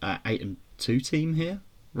an 8-2 team here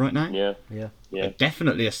right now. Yeah. But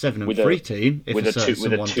definitely a 7-3 team if with a certain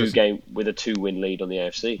a someone with a 2-win lead on the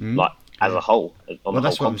AFC, like as a whole. Well,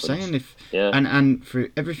 that's what I'm saying. And for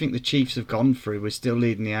everything the Chiefs have gone through, we're still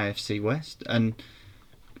leading the AFC West. And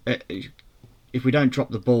if we don't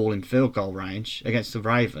drop the ball in field goal range against the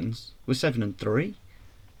Ravens, we're 7-3.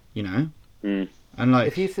 You know, and like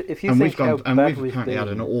if you think how bad we've apparently had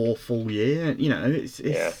an awful year. You know, it's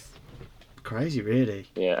crazy, really.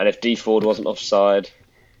 Yeah, and if D Ford wasn't offside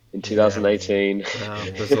in 2018,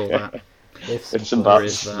 there's all that. If some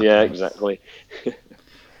buts, exactly.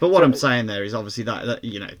 But what I'm saying there is obviously that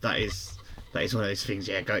you know that is one of those things.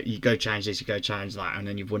 Yeah, you go change this, you go change that, and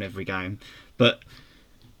then you've won every game. But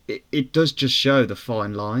it does just show the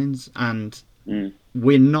fine lines, and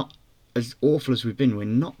we're not, as awful as we've been, we're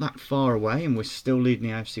not that far away, and we're still leading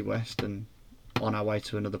the AFC West and on our way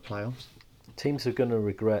to another playoffs. Teams are going to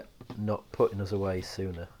regret not putting us away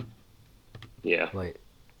sooner. Yeah, like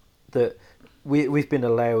that we've been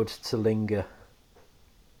allowed to linger.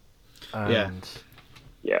 And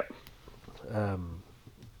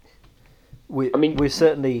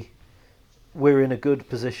we're in a good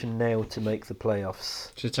position now to make the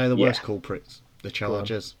playoffs. Should I tell you the worst culprits? The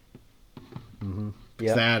Chargers. They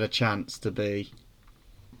had a chance to be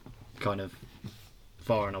kind of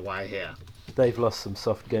far and away here. They've lost some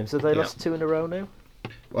soft games. Have they lost 2 in a row now?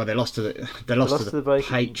 Well, they lost to the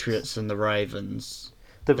Patriots and the Ravens.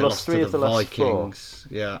 They've lost 3 of the last Vikings.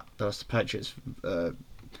 4. Yeah, they lost to the Patriots.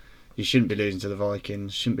 You shouldn't be losing to the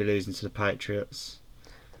Vikings. Shouldn't be losing to the Patriots.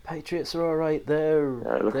 The Patriots are all right. They're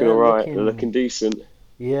looking all right. They're looking decent.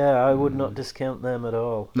 Yeah, I would not discount them at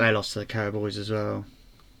all. They lost to the Cowboys as well.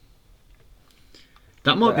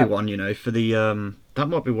 That might be one, you know, for the that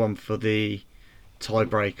might be one for the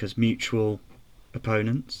tiebreakers, mutual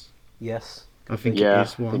opponents. Yes. I think it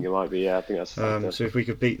is one. I think it might be. Yeah, I think that's. So if we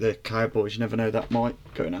could beat the Cowboys, you never know, that might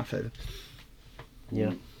go in our favour.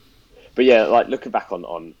 Yeah. But yeah, like looking back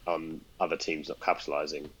on other teams not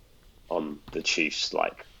capitalising on the Chiefs'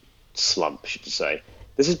 like slump, should you say?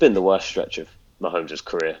 This has been the worst stretch of Mahomes'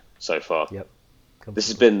 career so far. Yep. This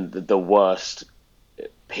has been the worst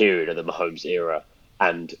period of the Mahomes era,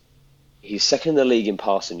 and he's second in the league in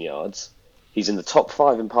passing yards. He's in the top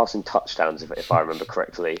 5 in passing touchdowns, if I remember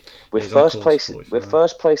correctly. We're first place in the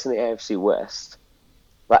AFC West.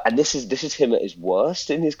 Like, and this is him at his worst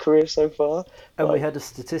in his career so far. And we had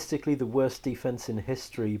statistically the worst defense in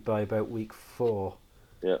history by about week 4.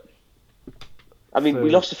 Yeah. I mean, we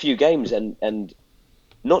lost a few games, and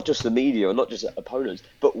not just the media or not just opponents,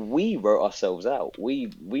 but we wrote ourselves out.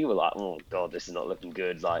 We were like, oh god, this is not looking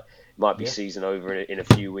good. Like, it might be season over in a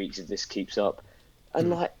few weeks if this keeps up. And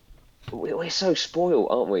like, we're so spoiled,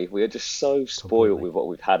 aren't we? We are just so spoiled with what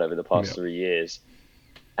we've had over the past 3 years,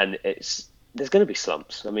 and there's going to be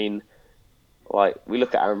slumps. I mean, like, we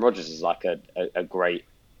look at Aaron Rodgers as like a great,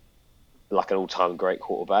 like an all-time great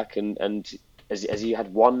quarterback, and as he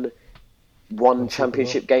had one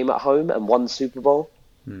championship game at home and 1 Super Bowl.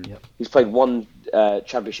 Yep. He's played 1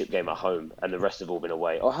 championship game at home, and the rest have all been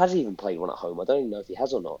away. Or has he even played one at home? I don't even know if he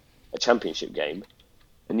has or not. A championship game.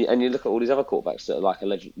 And you look at all these other quarterbacks that are like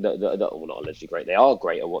that are not allegedly great. They are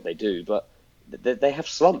great at what they do, but they have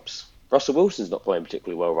slumps. Russell Wilson's not playing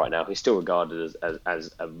particularly well right now. He's still regarded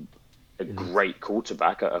as a great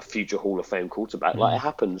quarterback, a future Hall of Fame quarterback. Like, it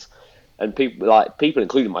happens, and people,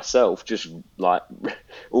 including myself, just like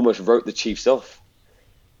almost wrote the Chiefs off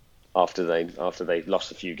after they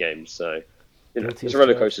lost a few games. So you know, it's a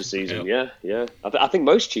roller coaster season. Yeah. I think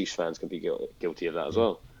most Chiefs fans can be guilty of that as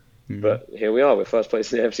well. But here we are, we're first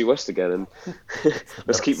place in the AFC West again, and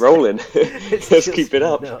let's keep rolling. Let's keep it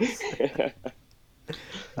up.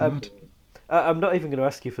 I'm not even going to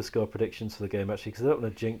ask you for score predictions for the game, actually, because I don't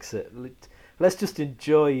want to jinx it. Let's just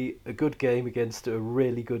enjoy a good game against a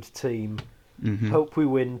really good team. Hope we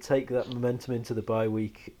win, take that momentum into the bye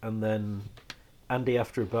week, and then Andy,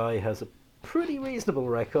 after a bye, has a pretty reasonable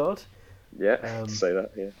record. Yeah, say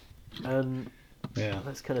that, And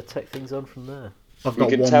let's kind of take things on from there. I've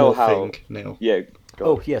got one more thing, Neil. Yeah.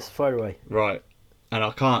 Yes, fire away. Right, and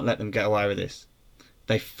I can't let them get away with this.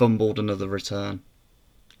 They fumbled another return.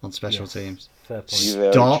 on special Yes, teams. fair point.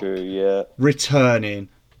 Very Stop true, yeah. returning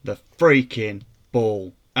the freaking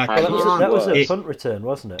ball. Well, That was a It punt return,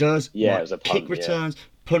 wasn't it? does Yeah, my it was a kick punt, returns,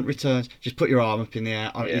 punt returns. Just put your arm up in the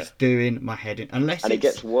air. Yeah. It's doing my head in. Unless And it it's,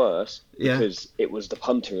 gets worse Yeah. because it was the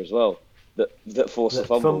punter as well that forced the That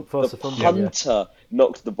fumble. forced The the fumble, yeah. punter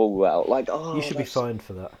knocked the ball out. Like, You should be fined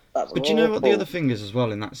for that. That's But do you know what the awful. other thing is as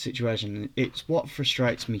well in that situation? It's what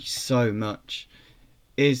frustrates me so much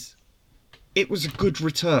is it was a good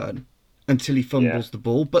return until he fumbles the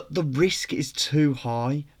ball, but the risk is too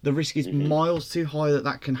high. The risk is miles too high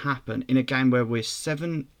that can happen in a game where we're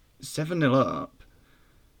 7-0 up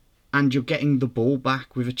and you're getting the ball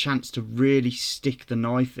back with a chance to really stick the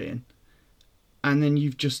knife in. And then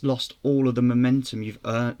you've just lost all of the momentum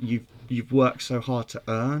you've worked so hard to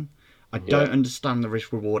earn. I don't understand the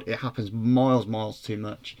risk reward. It happens miles too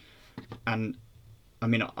much. And I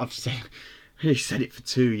mean, I've said it for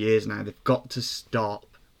 2 years now. They've got to stop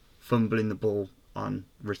fumbling the ball on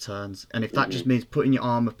returns. And if that just means putting your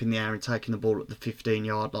arm up in the air and taking the ball at the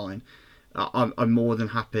 15-yard line, I'm more than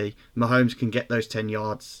happy. Mahomes can get those 10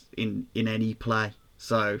 yards in any play.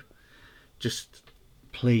 So just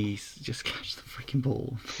please just catch the freaking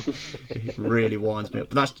ball. It really winds me up.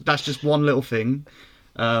 But that's just one little thing.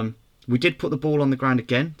 We did put the ball on the ground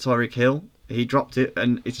again. Tyreek Hill, he dropped it,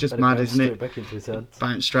 and it's just And mad, bounced isn't straight it? back into his hands.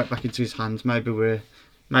 Bounced straight back into his hands.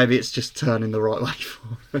 Maybe it's just turning the right way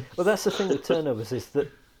for us. Well, that's the thing with turnovers is that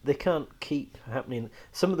they can't keep happening.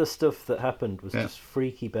 Some of the stuff that happened was just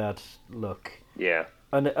freaky bad luck. Yeah.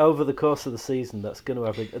 And over the course of the season, that's going to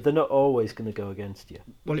have. They're not always going to go against you.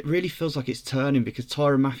 Well, it really feels like it's turning because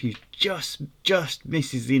Tyrann Mathieu just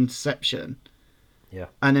misses the interception. Yeah.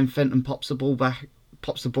 And then Fenton pops the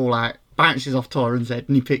ball out, bounces off Tyrann's head,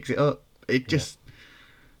 and he picks it up. It just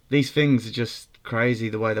these things are just crazy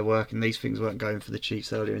the way they're working. These things weren't going for the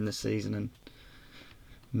Chiefs earlier in the season, and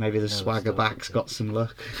maybe the swagger back's got some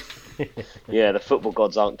luck. Yeah, the football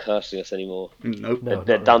gods aren't cursing us anymore. Nope. No,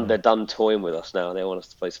 They're not done. really. They're done toying with us now. They want us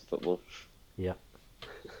to play some football. Yeah.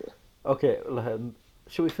 Okay, well,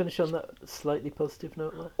 shall we finish on that slightly positive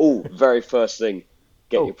note, Matt? Oh, very first thing,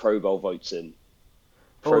 get Oh. your Pro Bowl votes in.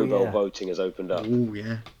 Oh, Pro Bowl yeah. voting has opened up. Oh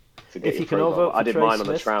yeah. To get If your you can Pro all Bowl. vote for I did Trey mine on the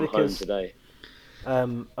Smith tram home because- today.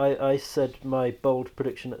 I said my bold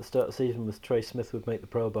prediction at the start of the season was Trey Smith would make the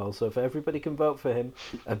Pro Bowl. So if everybody can vote for him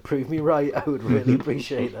and prove me right, I would really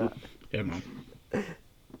appreciate that. Yeah,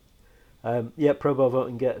 man. Yeah, Pro Bowl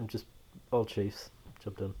voting, get them just all Chiefs.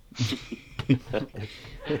 Job done.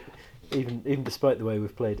 even despite the way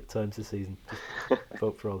we've played at times this season, just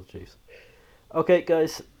vote for all the Chiefs. Okay,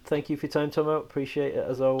 guys, thank you for your time, Tomo. Appreciate it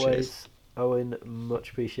as always. Cheers. Owen,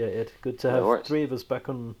 much appreciated. Good to No have worries. three of us back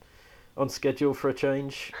on schedule for a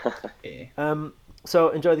change. Yeah. So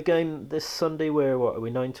enjoy the game this Sunday. Where what are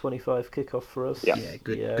we? 9:25 kickoff for us. Yeah. Yeah,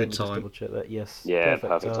 good let me just time. double check that. Yes. Yeah,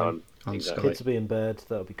 perfect time. On Exactly. Sky. Kids will be in bed.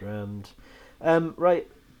 That'll be grand. Right.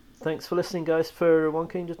 Thanks for listening, guys. For One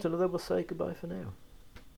King, just another. We'll say goodbye for now.